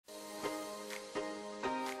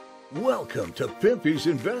Welcome to Pimpy's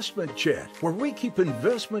Investment Chat, where we keep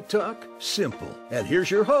investment talk simple. And here's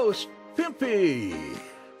your host, Pimpy.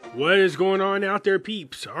 What is going on out there,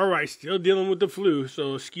 peeps? All right, still dealing with the flu,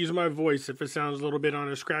 so excuse my voice if it sounds a little bit on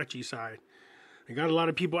the scratchy side. I got a lot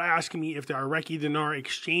of people asking me if the Iraqi Dinar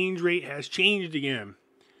exchange rate has changed again.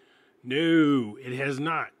 No, it has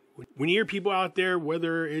not. When you hear people out there,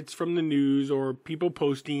 whether it's from the news or people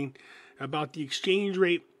posting about the exchange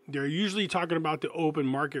rate, they're usually talking about the open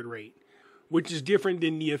market rate, which is different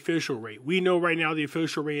than the official rate. We know right now the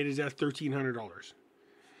official rate is at $1,300.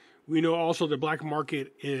 We know also the black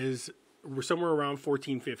market is somewhere around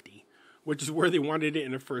 $1,450, which is where they wanted it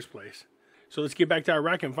in the first place. So let's get back to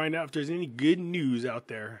Iraq and find out if there's any good news out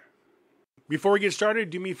there. Before we get started,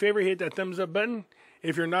 do me a favor, hit that thumbs up button.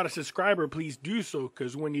 If you're not a subscriber, please do so,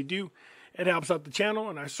 because when you do, it helps out the channel,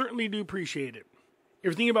 and I certainly do appreciate it. If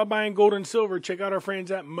you're thinking about buying gold and silver, check out our friends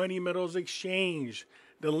at Money Metals Exchange.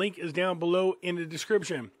 The link is down below in the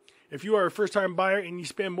description. If you are a first-time buyer and you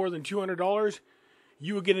spend more than $200,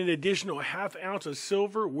 you will get an additional ½ ounce of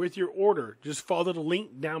silver with your order. Just follow the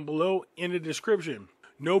link down below in the description.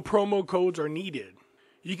 No promo codes are needed.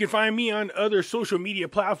 You can find me on other social media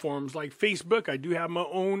platforms like Facebook. I do have my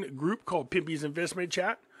own group called Pimpy's Investment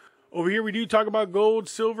Chat. Over here, we do talk about gold,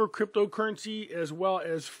 silver, cryptocurrency, as well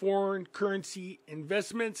as foreign currency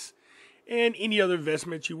investments and any other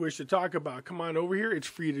investments you wish to talk about. Come on over here. It's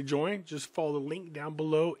free to join. Just follow the link down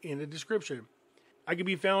below in the description. I can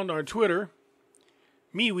be found on Twitter,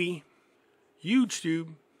 MeWe,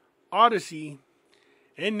 YouTube, Odyssey,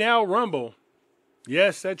 and now Rumble.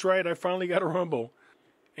 Yes, that's right. I finally got a Rumble.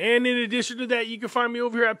 And in addition to that, you can find me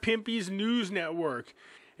over here at Pimpy's News Network.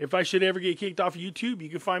 If I should ever get kicked off of YouTube, you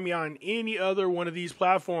can find me on any other one of these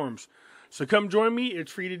platforms. So come join me.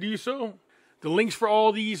 It's free to do so. The links for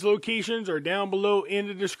all these locations are down below in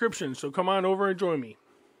the description. So come on over and join me.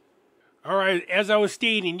 All right, as I was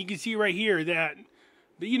stating, you can see right here that,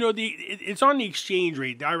 it's on the exchange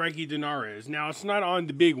rate, the Iraqi Dinar is. Now, it's not on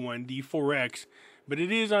the big one, the Forex, but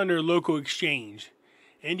it is on their local exchange.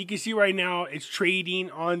 And you can see right now it's trading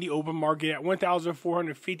on the open market at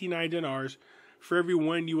 1,459 dinars for every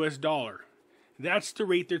 $1 US. That's the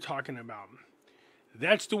rate they're talking about.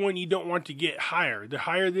 That's the one you don't want to get higher. The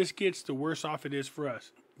higher this gets, the worse off it is for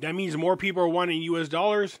us. That means more people are wanting US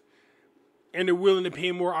dollars and they're willing to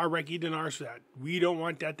pay more Iraqi dinars for that. We don't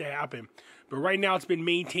want that to happen. But right now it's been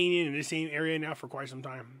maintaining in the same area now for quite some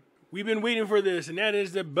time. We've been waiting for this, and that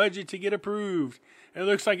is the budget to get approved. And it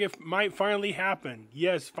looks like it might finally happen.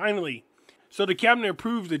 Yes, finally. So the cabinet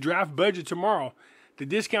approved the draft budget tomorrow. The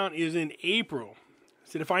discount is in April.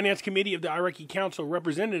 So the Finance Committee of the Iraqi Council of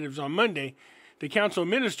Representatives on Monday, the Council of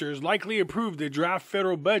Ministers likely approved the draft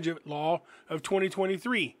federal budget law of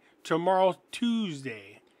 2023 tomorrow,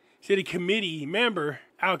 Tuesday. City committee member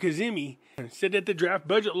Al-Kazimi said that the draft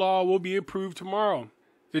budget law will be approved tomorrow.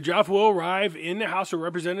 The draft will arrive in the House of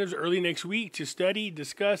Representatives early next week to study,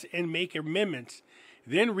 discuss, and make amendments.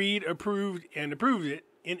 Then read, approved it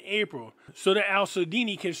in April so that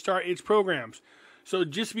Al-Sudini can start its programs. So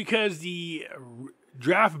just because the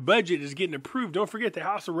draft budget is getting approved, don't forget the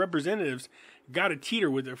House of Representatives got to teeter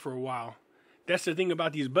with it for a while. That's the thing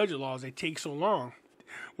about these budget laws. They take so long.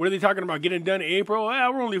 What are they talking about? Getting done in April?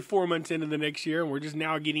 We're only 4 months into the next year, and we're just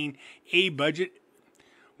now getting a budget.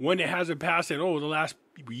 One that hasn't passed in, the last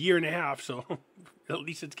year and a half, so at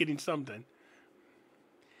least it's getting something.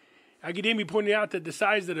 Al-Kazimi pointed out that the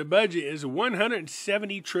size of the budget is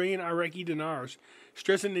 170 trillion Iraqi dinars,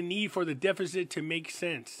 stressing the need for the deficit to make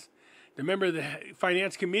sense. The member of the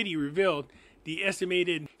Finance Committee revealed the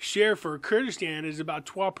estimated share for Kurdistan is about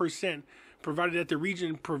 12%, provided that the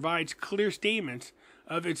region provides clear statements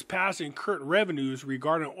of its past and current revenues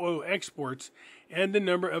regarding oil exports and the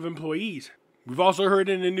number of employees. We've also heard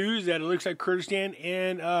in the news that it looks like Kurdistan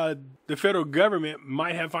and the federal government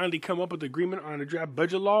might have finally come up with agreement on a draft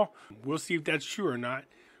budget law. We'll see if that's true or not.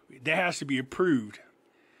 That has to be approved.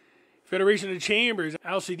 Federation of Chambers,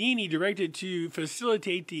 Al-Sudini directed to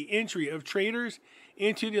facilitate the entry of traders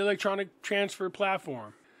into the electronic transfer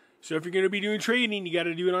platform. So if you're going to be doing trading, you got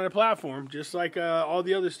to do it on a platform, just like all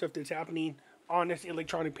the other stuff that's happening on this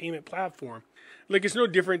electronic payment platform. Like, it's no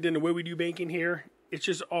different than the way we do banking here. It's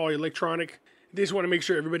just all electronic. They just want to make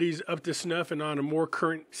sure everybody's up to snuff and on a more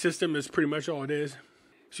current system. Is pretty much all it is.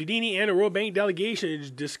 Sudini and the World Bank delegations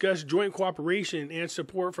discussed joint cooperation and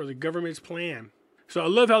support for the government's plan. So I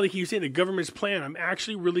love how they keep saying the government's plan. I'm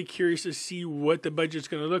actually really curious to see what the budget's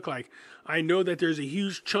going to look like. I know that there's a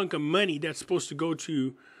huge chunk of money that's supposed to go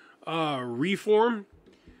to reform,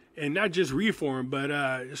 and not just reform, but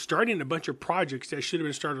starting a bunch of projects that should have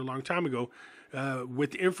been started a long time ago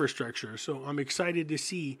with infrastructure. So I'm excited to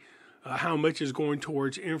see how much is going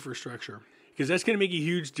towards infrastructure, because that's going to make a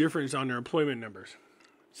huge difference on their employment numbers.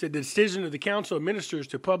 Said the decision of the Council of Ministers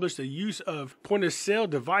to publish the use of point-of-sale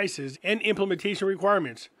devices and implementation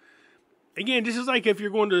requirements. Again, this is like if you're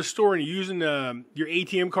going to the store and you're using your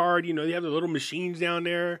ATM card. You know, they have the little machines down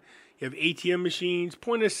there. You have ATM machines,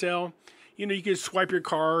 point-of-sale. You know, you can swipe your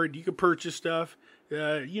card. You can purchase stuff.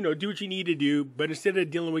 You know, do what you need to do. But instead of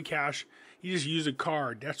dealing with cash, you just use a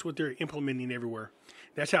card. That's what they're implementing everywhere.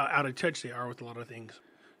 That's how out of touch they are with a lot of things.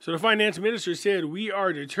 So the finance minister said, we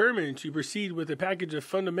are determined to proceed with a package of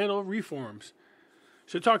fundamental reforms.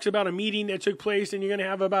 So it talks about a meeting that took place, and you're going to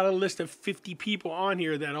have about a list of 50 people on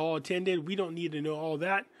here that all attended. We don't need to know all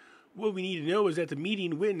that. What we need to know is that the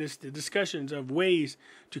meeting witnessed the discussions of ways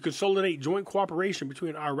to consolidate joint cooperation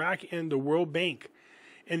between Iraq and the World Bank,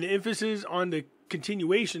 and the emphasis on the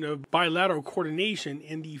continuation of bilateral coordination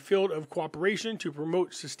in the field of cooperation to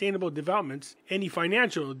promote sustainable developments in the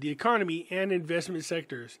financial, the economy, and investment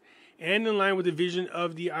sectors, and in line with the vision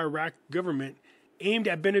of the Iraq government aimed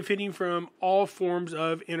at benefiting from all forms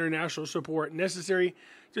of international support necessary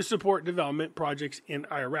to support development projects in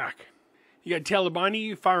Iraq. You got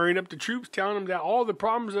Talibani firing up the troops, telling them that all the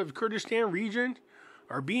problems of Kurdistan region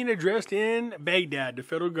are being addressed in Baghdad, the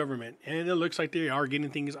federal government, and it looks like they are getting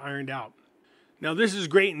things ironed out. Now, this is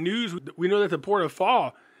great news. We know that the port of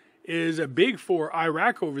Fall is big for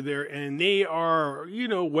Iraq over there, and they are, you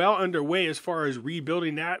know, well underway as far as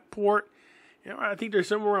rebuilding that port. You know, I think they're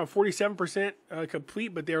somewhere around 47% complete,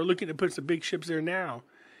 but they are looking to put some big ships there now.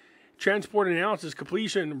 Transport announces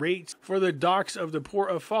completion rates for the docks of the port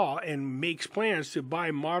of Fall and makes plans to buy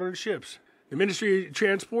modern ships. The Ministry of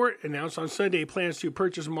Transport announced on Sunday plans to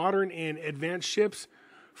purchase modern and advanced ships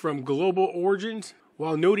from global origins,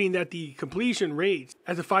 while noting that the completion rates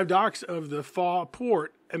at the 5 docks of the Fall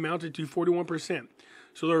port amounted to 41%.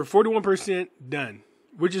 So they're 41% done,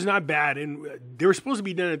 which is not bad. And they were supposed to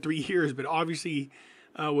be done in 3 years, but obviously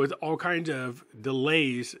with all kinds of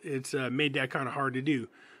delays, it's made that kind of hard to do.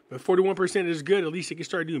 But 41% is good. At least they can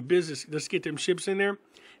start doing business. Let's get them ships in there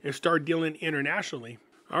and start dealing internationally.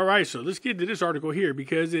 All right, so let's get to this article here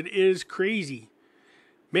because it is crazy.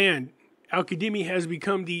 Man, Al-Qadimi has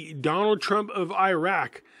become the Donald Trump of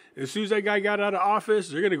Iraq. As soon as that guy got out of office,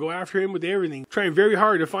 they're going to go after him with everything. Trying very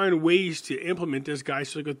hard to find ways to implement this guy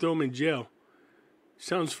so they can throw him in jail.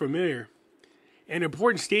 Sounds familiar. An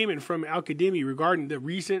important statement from Al-Qadimi regarding the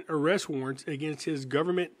recent arrest warrants against his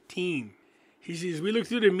government team. He says, we look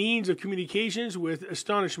through the means of communications with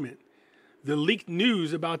astonishment. The leaked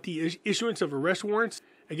news about the issuance of arrest warrants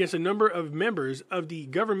against a number of members of the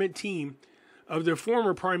government team of the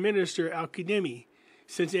former Prime Minister Al-Qadimi,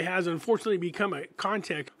 since it has unfortunately become a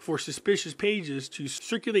contact for suspicious pages to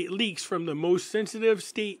circulate leaks from the most sensitive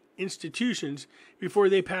state institutions before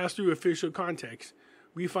they pass through official contacts.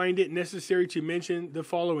 We find it necessary to mention the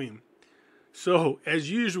following. So,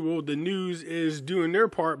 as usual, the news is doing their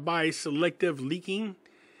part by selective leaking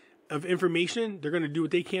of information. They're going to do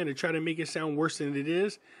what they can to try to make it sound worse than it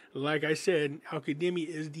is. Like I said, Al-Qadimi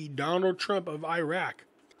is the Donald Trump of Iraq.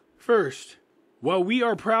 First, while we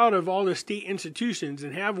are proud of all the state institutions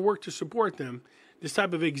and have worked to support them, this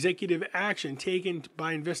type of executive action taken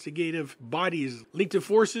by investigative bodies linked to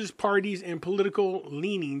forces, parties, and political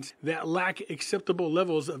leanings that lack acceptable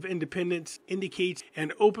levels of independence indicates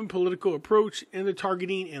an open political approach in the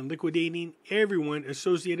targeting and liquidating everyone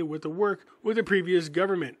associated with the work with the previous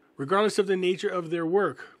government, regardless of the nature of their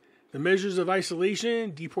work. The measures of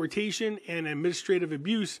isolation, deportation, and administrative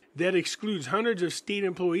abuse that excludes hundreds of state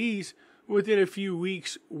employees within a few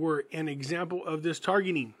weeks were an example of this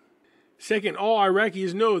targeting. Second, all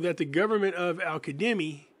Iraqis know that the government of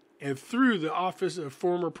Al-Qadimi, and through the office of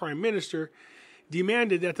former prime minister,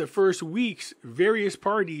 demanded that the first weeks various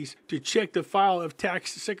parties to check the file of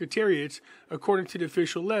tax secretariats according to the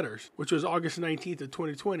official letters, which was August 19th of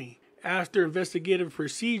 2020. After investigative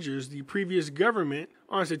procedures, the previous government,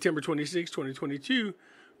 on September 26, 2022,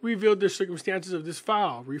 revealed the circumstances of this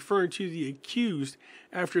file, referring to the accused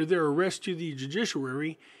after their arrest to the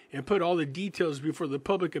judiciary, and put all the details before the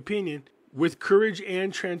public opinion with courage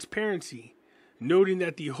and transparency, noting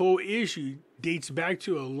that the whole issue dates back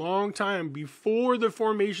to a long time before the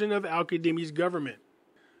formation of Al-Qadimi's government.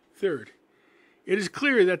 Third, it is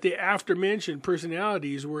clear that the aforementioned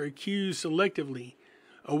personalities were accused selectively,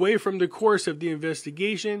 away from the course of the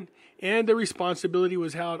investigation, and the responsibility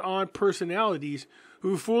was held on personalities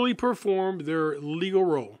who fully performed their legal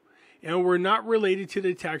role and were not related to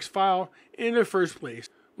the tax file in the first place,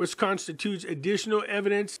 which constitutes additional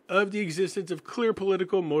evidence of the existence of clear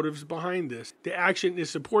political motives behind this. The action is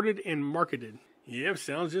supported and marketed. Yep,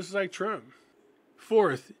 sounds just like Trump.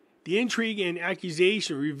 Fourth, The intrigue and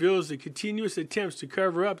accusation reveals the continuous attempts to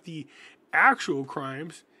cover up the actual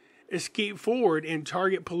crimes, escape forward, and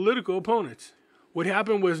target political opponents. What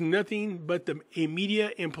happened was nothing but a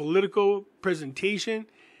media and political presentation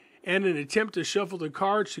and an attempt to shuffle the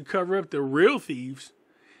cards to cover up the real thieves,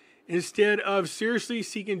 instead of seriously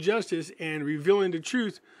seeking justice and revealing the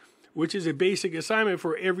truth, which is a basic assignment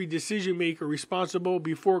for every decision maker responsible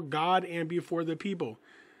before God and before the people.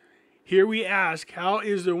 Here we ask, how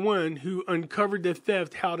is the one who uncovered the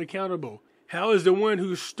theft held accountable? How is the one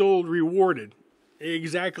who stole rewarded?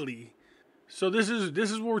 Exactly. So this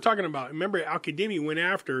is what we're talking about. Remember, Al-Qadimi went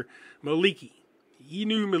after Maliki. He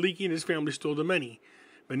knew Maliki and his family stole the money.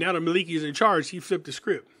 But now that Maliki is in charge, he flipped the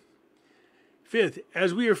script. Fifth,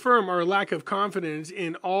 as we affirm our lack of confidence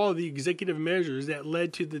in all the executive measures that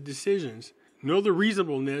led to the decisions, know the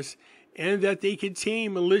reasonableness and that they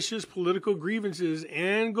contain malicious political grievances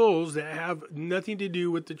and goals that have nothing to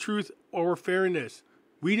do with the truth or fairness.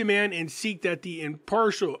 We demand and seek that the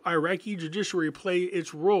impartial Iraqi judiciary play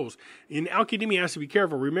its roles. And Al-Qadimi has to be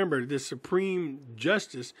careful. Remember, the Supreme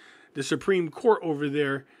Justice, the Supreme Court over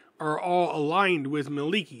there, are all aligned with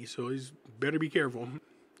Maliki, so he's better be careful.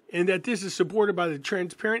 And that this is supported by the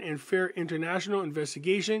transparent and fair international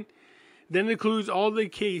investigation that includes all the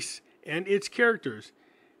case and its characters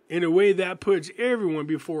in a way that puts everyone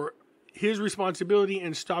before his responsibility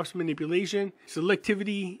and stops manipulation,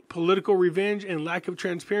 selectivity, political revenge, and lack of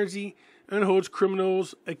transparency, and holds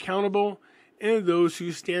criminals accountable and those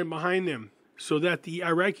who stand behind them, so that the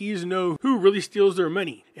Iraqis know who really steals their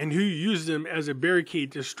money and who uses them as a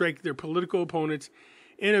barricade to strike their political opponents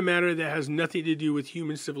in a manner that has nothing to do with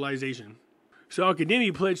human civilization. So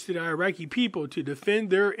Al-Qadimi pledged to the Iraqi people to defend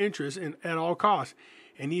their interests at all costs,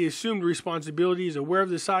 and he assumed responsibilities aware of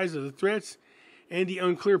the size of the threats and the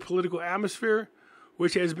unclear political atmosphere,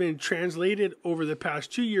 which has been translated over the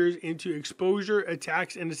past 2 years into exposure,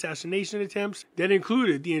 attacks, and assassination attempts that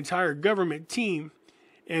included the entire government team,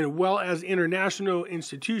 as well as international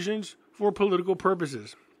institutions for political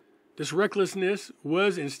purposes. This recklessness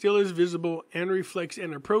was and still is visible and reflects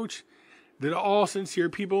an approach that all sincere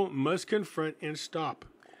people must confront and stop.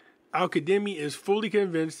 Al-Qadimi is fully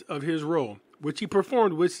convinced of his role, which he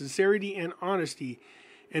performed with sincerity and honesty,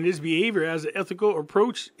 and his behavior as an ethical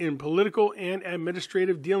approach in political and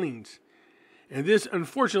administrative dealings. And this,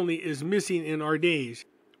 unfortunately, is missing in our days.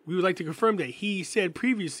 We would like to confirm that he said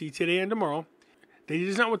previously, today and tomorrow, that he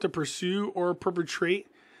does not want to pursue or perpetrate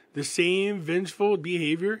the same vengeful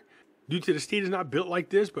behavior, due to the state is not built like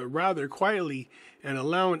this, but rather quietly and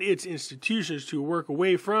allowing its institutions to work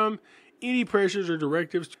away from any pressures or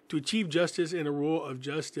directives to achieve justice and the rule of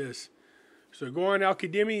justice. So go on,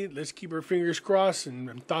 Al-Qadimi. Let's keep our fingers crossed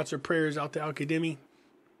and thoughts or prayers out to Al-Qadimi.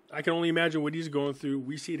 I can only imagine what he's going through.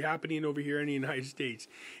 We see it happening over here in the United States.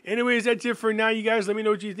 Anyways, that's it for now, you guys. Let me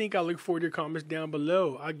know what you think. I look forward to your comments down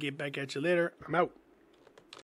below. I'll get back at you later. I'm out.